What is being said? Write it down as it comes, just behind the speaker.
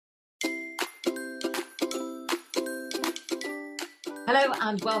Hello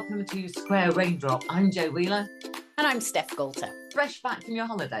and welcome to Square Raindrop. I'm Jo Wheeler, And I'm Steph Galter. fresh back from your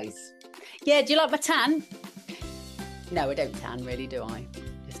holidays. Yeah, do you like my tan? No, I don't tan really, do I?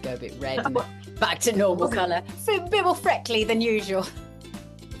 Just go a bit red and back to normal colour. A bit more freckly than usual.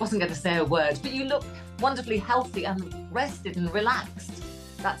 Wasn't going to say a word, but you look wonderfully healthy and rested and relaxed.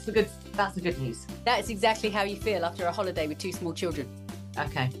 That's the good news. That's exactly how you feel after a holiday with two small children.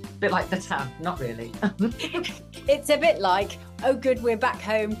 Okay, a bit like the tan, not really. It's a bit like, oh good, we're back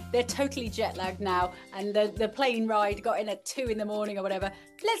home. They're totally jet lagged now, and the plane ride got in at 2 a.m. or whatever.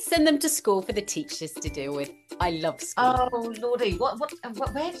 Let's send them to school for the teachers to deal with. I love school. Oh Lordy, where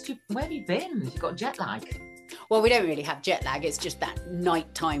have you been? You've got jet lag. Well, we don't really have jet lag. It's just that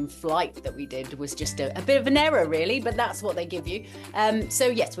nighttime flight that we did was just a bit of an error, really, but that's what they give you. So,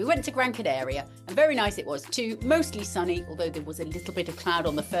 yes, we went to Gran Canaria, and very nice it was too. Mostly sunny, although there was a little bit of cloud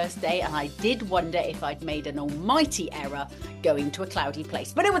on the first day, and I did wonder if I'd made an almighty error going to a cloudy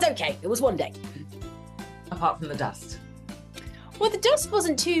place. But it was okay. It was one day. Apart from the dust. Well, the dust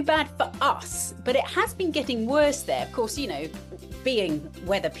wasn't too bad for us, but it has been getting worse there. Of course, you know, being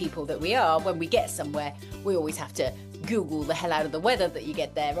weather people that we are, when we get somewhere, we always have to Google the hell out of the weather that you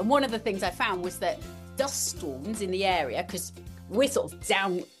get there. And one of the things I found was that dust storms in the area, because we're sort of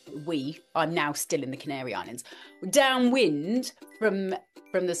I'm now still in the Canary Islands, downwind from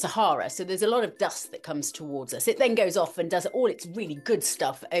the Sahara. So there's a lot of dust that comes towards us. It then goes off and does all its really good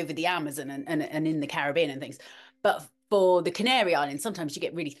stuff over the Amazon and in the Caribbean and things. But for the Canary Islands, sometimes you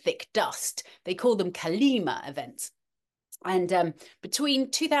get really thick dust. They call them Kalima events. And between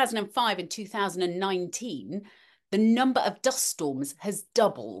 2005 and 2019, the number of dust storms has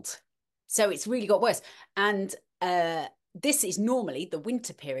doubled. So it's really got worse. And this is normally, the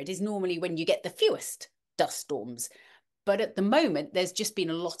winter period is normally when you get the fewest dust storms. But at the moment, there's just been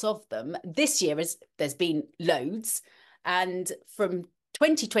a lot of them. This year, there's been loads. And from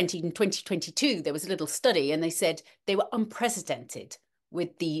 2020 and 2022, there was a little study and they said they were unprecedented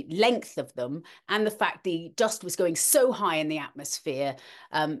with the length of them and the fact the dust was going so high in the atmosphere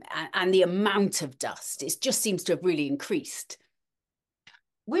and the amount of dust. It just seems to have really increased.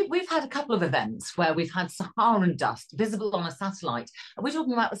 We've had a couple of events where we've had Saharan dust visible on a satellite. Are we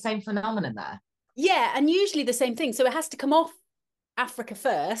talking about the same phenomenon there? Yeah, and usually the same thing. So it has to come off Africa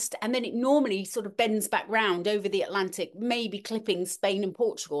first, and then it normally sort of bends back round over the Atlantic, maybe clipping Spain and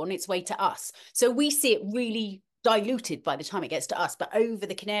Portugal on its way to us. So we see it really diluted by the time it gets to us, but over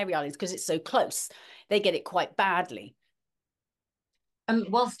the Canary Islands, because it's so close, they get it quite badly. And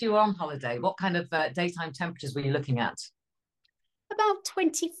whilst you were on holiday, what kind of daytime temperatures were you looking at? About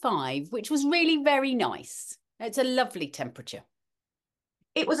 25, which was really very nice. It's a lovely temperature.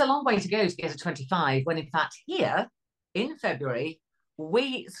 It was a long way to go to get to 25, when in fact here in February,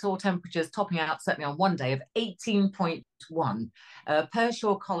 we saw temperatures topping out certainly on one day of 18.1.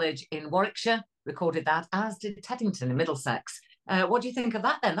 Pershore College in Warwickshire recorded that, as did Teddington in Middlesex. What do you think of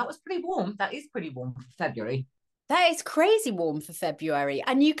that then? That was pretty warm. That is pretty warm for February. That is crazy warm for February.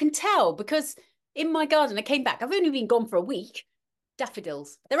 And you can tell because in my garden, I came back, I've only been gone for a week.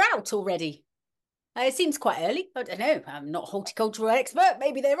 Daffodils, they're out already. It seems quite early. I don't know. I'm not a horticultural expert.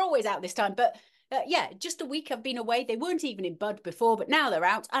 Maybe they're always out this time. But yeah, just a week I've been away. They weren't even in bud before, but now they're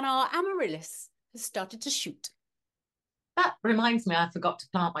out. And our amaryllis has started to shoot. That reminds me, I forgot to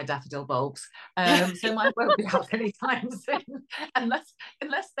plant my daffodil bulbs, so mine won't be out anytime soon, unless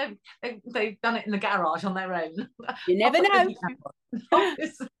they've done it in the garage on their own. You never know.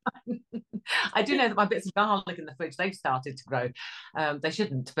 I do know that my bits of garlic in the fridge, they've started to grow. They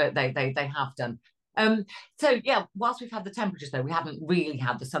shouldn't, but they have done. So yeah, whilst we've had the temperatures though, we haven't really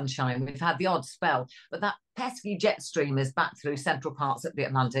had the sunshine. We've had the odd spell, but that pesky jet stream is back through central parts of the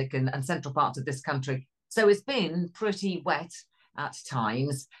Atlantic and central parts of this country. So it's been pretty wet at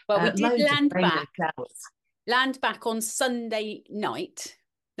times. Well, we did land back on Sunday night,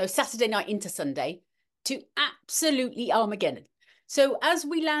 no, Saturday night into Sunday, to absolutely Armageddon. So as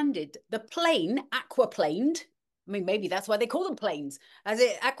we landed, the plane aquaplaned. I mean, maybe that's why they call them planes. As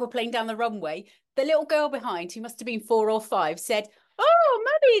it aquaplaned down the runway, the little girl behind, who must have been 4 or 5, said, "Oh,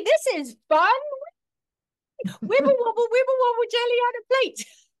 Mummy, this is fun. Wibble wobble, jelly on a plate."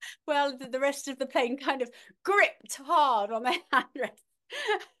 Well, the rest of the plane kind of gripped hard on their handrest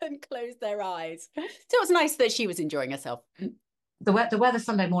and closed their eyes. So it was nice that she was enjoying herself. The weather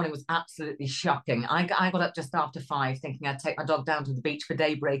Sunday morning was absolutely shocking. I got up just after 5 thinking I'd take my dog down to the beach for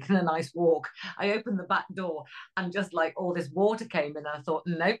daybreak and a nice walk. I opened the back door and just like all this water came in and I thought,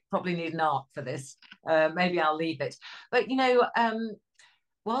 nope, probably need an ark for this. Maybe I'll leave it. But, you know,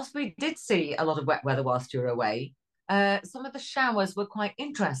 whilst we did see a lot of wet weather whilst you were away, some of the showers were quite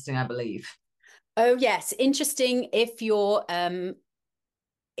interesting, I believe. Oh, yes. Interesting if you're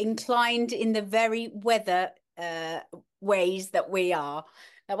inclined in the very weather ways that we are.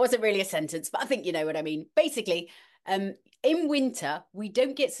 That wasn't really a sentence, but I think you know what I mean. Basically, in winter, we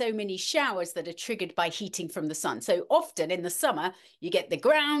don't get so many showers that are triggered by heating from the sun. So often in the summer, you get the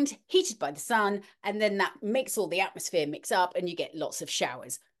ground heated by the sun, and then that makes all the atmosphere mix up and you get lots of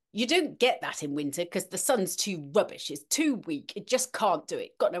showers. You don't get that in winter because the sun's too rubbish. It's too weak. It just can't do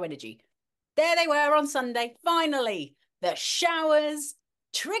it. Got no energy. There they were on Sunday. Finally, the showers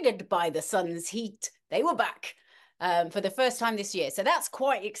triggered by the sun's heat. They were back for the first time this year. So that's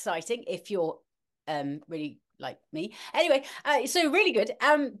quite exciting if you're really like me. Anyway, so really good.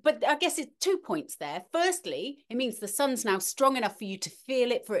 But I guess it's 2 points there. Firstly, it means the sun's now strong enough for you to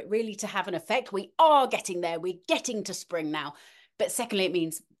feel it, for it really to have an effect. We are getting there. We're getting to spring now. But secondly, it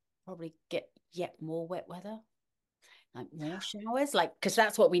means probably get yet more wet weather, like more showers, like because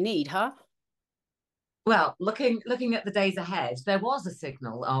that's what we need, huh? Well, looking at the days ahead, there was a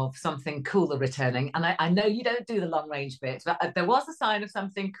signal of something cooler returning. And I know you don't do the long range bit, but there was a sign of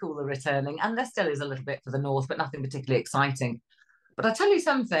something cooler returning. And there still is a little bit for the north, but nothing particularly exciting. But I tell you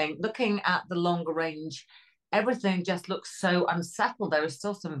something, looking at the longer range, everything just looks so unsettled. There is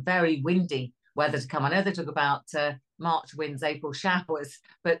still some very windy weather to come. I know they talk about March winds, April showers,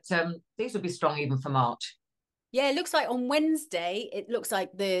 but these would be strong even for March. Yeah, it looks like on Wednesday, it looks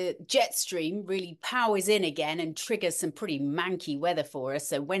like the jet stream really powers in again and triggers some pretty manky weather for us.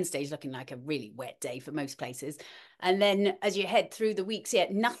 So Wednesday's looking like a really wet day for most places. And then as you head through the weeks, yeah,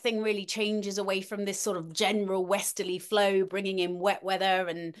 nothing really changes away from this sort of general westerly flow, bringing in wet weather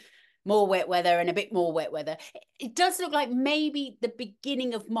and more wet weather and a bit more wet weather. It does look like maybe the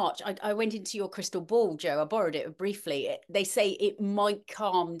beginning of March. I went into your crystal ball, Joe. I borrowed it briefly. They say it might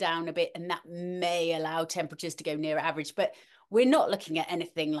calm down a bit and that may allow temperatures to go near average, but we're not looking at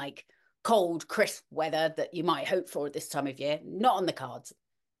anything like cold, crisp weather that you might hope for at this time of year. Not on the cards.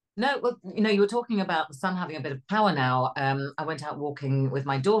 No, well, you were talking about the sun having a bit of power now. I went out walking with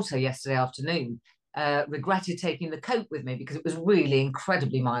my daughter yesterday afternoon. Regretted taking the coat with me because it was really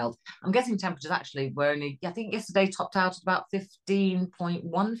incredibly mild. I'm guessing temperatures actually were only, I think yesterday topped out at about 15.1,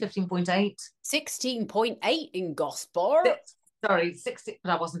 15.8. 16.8 in Gosport. Sorry, 60,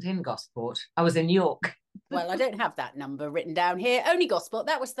 but I wasn't in Gosport. I was in York. Well, I don't have that number written down here. Only Gosport.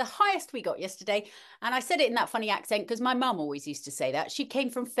 That was the highest we got yesterday. And I said it in that funny accent because my mum always used to say that. She came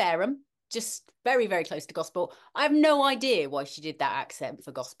from Fareham, just very, very close to Gosport. I have no idea why she did that accent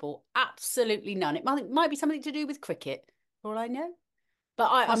for Gosport. Absolutely none. It might be something to do with cricket, for all I know. But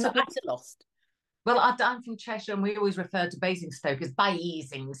I'm not at a loss. Well, I'm from Cheshire and we always refer to Basingstoke as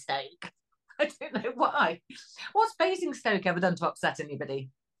Basingstoke. I don't know why. What's Basingstoke ever done to upset anybody?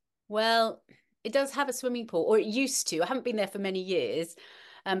 Well, it does have a swimming pool, or it used to. I haven't been there for many years,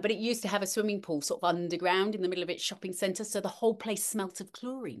 but it used to have a swimming pool sort of underground in the middle of its shopping centre. So the whole place smelt of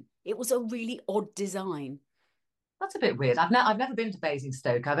chlorine. It was a really odd design. That's a bit weird. I've never been to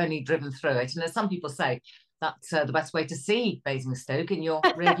Basingstoke. I've only driven through it. And as some people say, that's the best way to see Basingstoke in your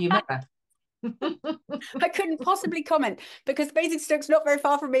rearview mirror. I couldn't possibly comment because Basingstoke's not very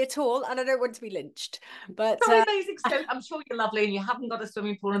far from me at all, and I don't want to be lynched. But Sorry, Basingstoke, I'm sure you're lovely and you haven't got a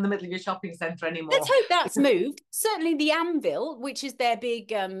swimming pool in the middle of your shopping centre anymore. Let's hope that's moved. Certainly the Anvil, which is their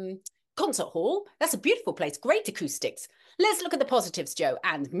big concert hall, that's a beautiful place, great acoustics. Let's look at the positives, Joe,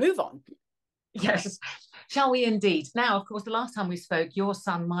 and move on. Yes, shall we indeed? Now, of course, the last time we spoke, your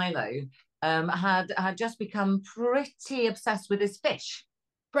son Milo had just become pretty obsessed with his fish.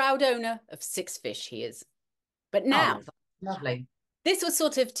 Proud owner of 6 fish he is. But now, oh, lovely. This was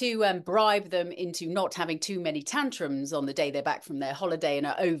sort of to bribe them into not having too many tantrums on the day they're back from their holiday and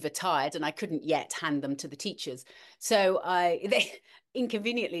are overtired, and I couldn't yet hand them to the teachers. So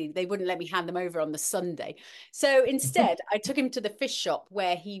inconveniently, they wouldn't let me hand them over on the Sunday. So instead, I took him to the fish shop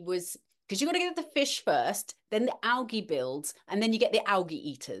where he was, because you've got to get the fish first, then the algae builds, and then you get the algae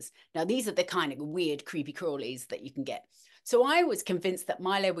eaters. Now, these are the kind of weird, creepy crawlies that you can get. So I was convinced that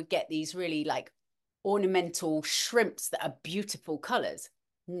Milo would get these really like ornamental shrimps that are beautiful colours.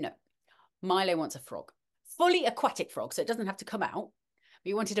 No, Milo wants a frog, fully aquatic frog, so it doesn't have to come out. But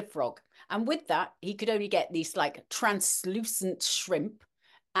he wanted a frog. And with that, he could only get these like translucent shrimp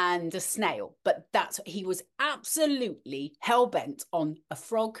and a snail. But he was absolutely hell-bent on a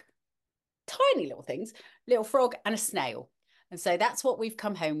frog, tiny little things, little frog and a snail. And so that's what we've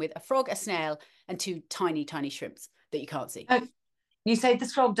come home with, a frog, a snail, and 2 tiny, tiny shrimps that you can't see. You say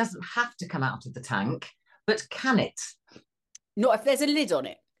this frog doesn't have to come out of the tank, but can it? Not if there's a lid on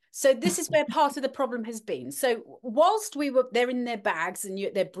it. So this is where part of the problem has been. So whilst they're in their bags and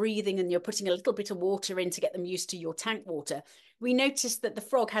they're breathing and you're putting a little bit of water in to get them used to your tank water, we noticed that the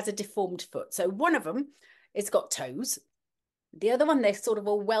frog has a deformed foot. So one of them, it's got toes, The other one, they're sort of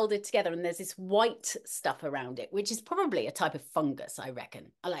all welded together and there's this white stuff around it, which is probably a type of fungus, I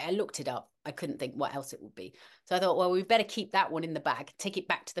reckon. I looked it up. I couldn't think what else it would be. So I thought, well, we better keep that one in the bag, take it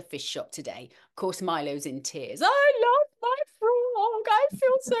back to the fish shop today. Of course, Milo's in tears. I love my frog. I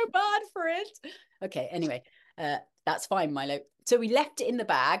feel so bad for it. Okay, anyway, that's fine, Milo. So we left it in the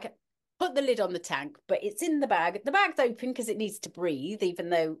bag, put the lid on the tank, but it's in the bag. The bag's open because it needs to breathe, even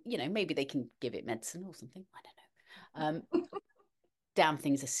though, maybe they can give it medicine or something. I don't know. Damn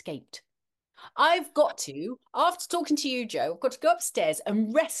things escaped. I've got to, after talking to you, Joe, I've got to go upstairs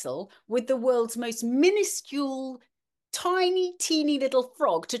and wrestle with the world's most minuscule, tiny, teeny little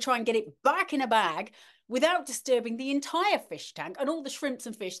frog to try and get it back in a bag without disturbing the entire fish tank and all the shrimps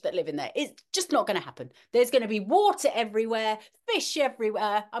and fish that live in there. It's just not going to happen. There's going to be water everywhere, fish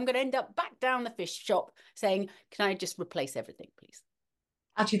everywhere. I'm going to end up back down the fish shop saying, can I just replace everything, please?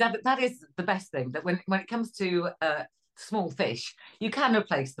 Actually, that is the best thing, that when it comes to small fish, you can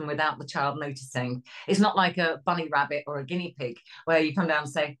replace them without the child noticing. It's not like a bunny rabbit or a guinea pig where you come down and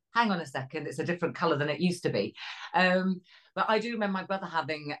say, hang on a second, it's a different colour than it used to be. But I do remember my brother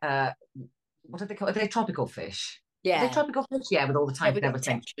having, what do they call it? Are they tropical fish? Are they Yeah. tropical fish? Yeah, with all the Yeah, tank we and got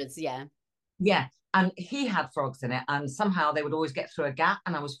everything. tetras, yeah. Yeah. And he had frogs in it, and somehow they would always get through a gap,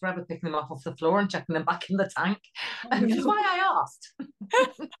 and I was forever picking them up off the floor and chucking them back in the tank. Oh, Which is no. why I asked.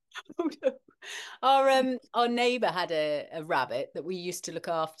 Oh, no. Our neighbour had a rabbit that we used to look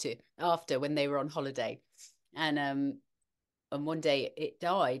after when they were on holiday. And one day it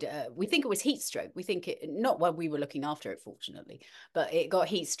died. We think it was heat stroke. We think it, not while we were looking after it, fortunately, but it got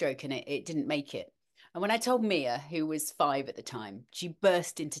heat stroke and it didn't make it. And when I told Mia, who was 5 at the time, she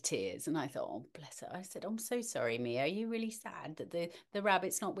burst into tears. And I thought, oh, bless her. I said, I'm so sorry, Mia. Are you really sad that the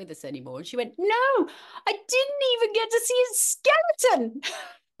rabbit's not with us anymore? And she went, no, I didn't even get to see his skeleton.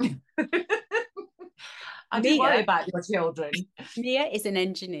 I do worry Mia about your children. Mia is an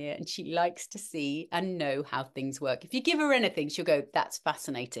engineer and she likes to see and know how things work. If you give her anything, she'll go, that's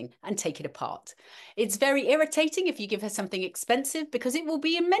fascinating, and take it apart. It's very irritating if you give her something expensive because it will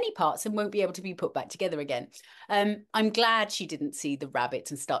be in many parts and won't be able to be put back together again. I'm glad she didn't see the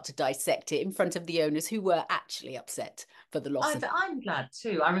rabbit and start to dissect it in front of the owners who were actually upset for the loss of it. I'm glad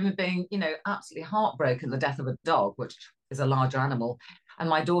too. I remember being, absolutely heartbroken at the death of a dog, which is a larger animal, and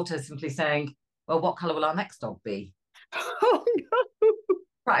my daughter simply saying, well, what colour will our next dog be? Oh, no.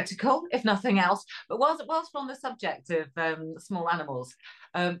 Practical, if nothing else. But whilst we're on the subject of small animals,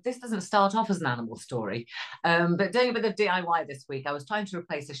 this doesn't start off as an animal story. But doing a bit of DIY this week, I was trying to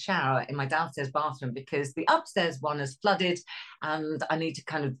replace a shower in my downstairs bathroom because the upstairs one is flooded and I need to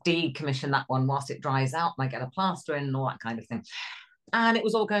kind of decommission that one whilst it dries out. I get a plaster in and all that kind of thing. And it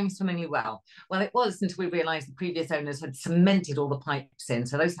was all going swimmingly well. Well, it was until we realised the previous owners had cemented all the pipes in.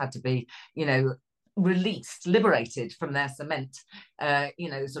 So those had to be, released, liberated from their cement,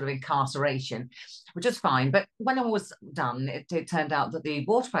 sort of incarceration, which is fine. But when it was done, it turned out that the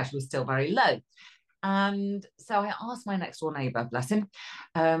water pressure was still very low. And so I asked my next door neighbour, bless him,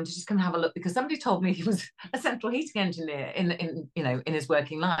 to just come and have a look because somebody told me he was a central heating engineer in his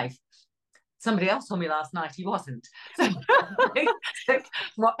working life. Somebody else told me last night he wasn't. So,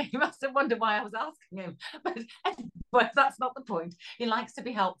 he must have wondered why I was asking him. But anyway, that's not the point. He likes to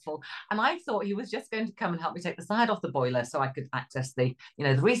be helpful. And I thought he was just going to come and help me take the side off the boiler so I could access the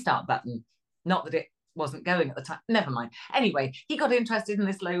restart button. Not that it wasn't going at the time. Never mind. Anyway, he got interested in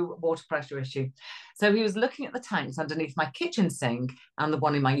this low water pressure issue. So he was looking at the tanks underneath my kitchen sink and the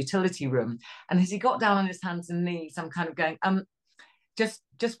one in my utility room. And as he got down on his hands and knees, I'm kind of going,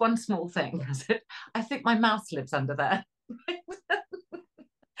 just one small thing. I said, I think my mouse lives under there.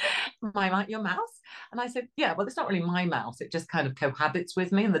 Your mouse? And I said, yeah, well, it's not really my mouse. It just kind of cohabits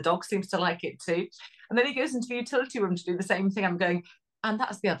with me and the dog seems to like it too. And then he goes into the utility room to do the same thing. I'm going, and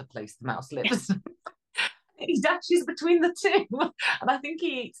that's the other place the mouse lives. He dashes between the two. And I think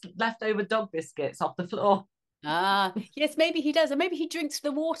he eats leftover dog biscuits off the floor. Ah, yes, maybe he does. Or maybe he drinks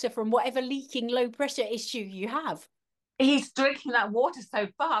the water from whatever leaking low pressure issue you have. He's drinking that water so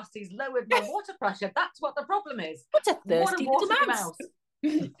fast, he's lowered my water pressure. That's what the problem is. What a thirsty little mouse.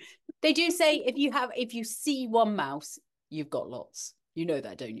 They do say if you see one mouse, you've got lots. You know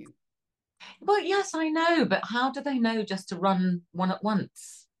that, don't you? Well, yes, I know, but how do they know just to run one at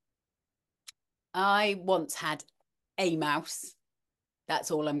once? I once had a mouse.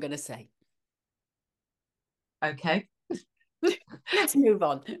 That's all I'm going to say. Okay. Let's move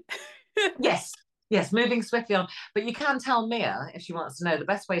on. Yes, moving swiftly on. But you can tell Mia, if she wants to know, the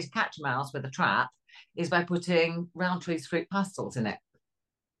best way to catch a mouse with a trap is by putting Roundtree's fruit pastels in it,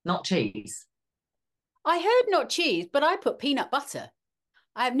 not cheese. I heard not cheese, but I put peanut butter.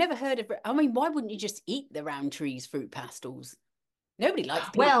 I've never heard of it. I mean, why wouldn't you just eat the Roundtree's fruit pastels? Nobody likes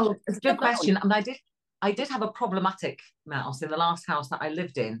peanut Well, butter. it's a good Shove that on. question. And I did have a problematic mouse in the last house that I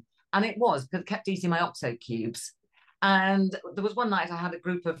lived in. And it was because it kept eating my Oxo cubes. And there was one night I had a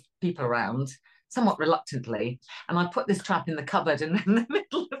group of people around, somewhat reluctantly, and I put this trap in the cupboard, and in the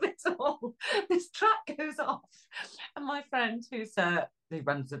middle of it all, this trap goes off. And my friend, who's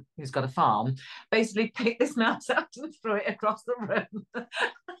got a farm, basically picked this mouse out and threw it across the room.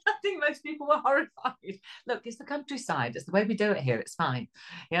 I think most people were horrified. Look, it's the countryside. It's the way we do it here. It's fine.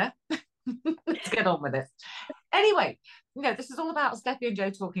 Yeah. Let's get on with it. Anyway, this is all about Steffi and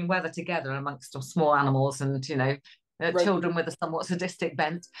Joe talking weather together amongst small animals and, children with a somewhat sadistic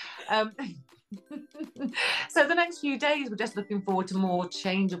bent. So the next few days, we're just looking forward to more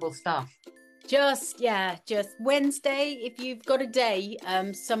changeable stuff. Just Wednesday, if you've got a day.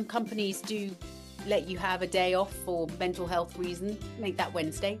 Some companies do let you have a day off for mental health reason. Make that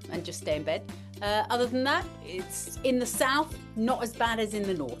Wednesday and just stay in bed. Other than that, it's in the south, not as bad as in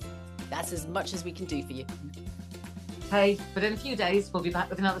the north. That's as much as we can do for you. Hey, but in a few days, we'll be back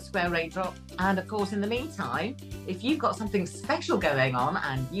with another Square Raindrop. And of course, in the meantime, if you've got something special going on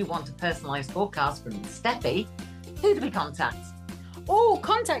and you want a personalised forecast from Steffi, who do we contact? Oh,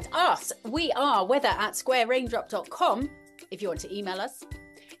 contact us. We are weather@squareraindrop.com if you want to email us.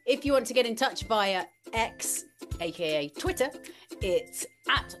 If you want to get in touch via X, aka Twitter, it's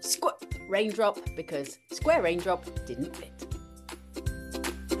 @Raindrop because Square Raindrop didn't fit.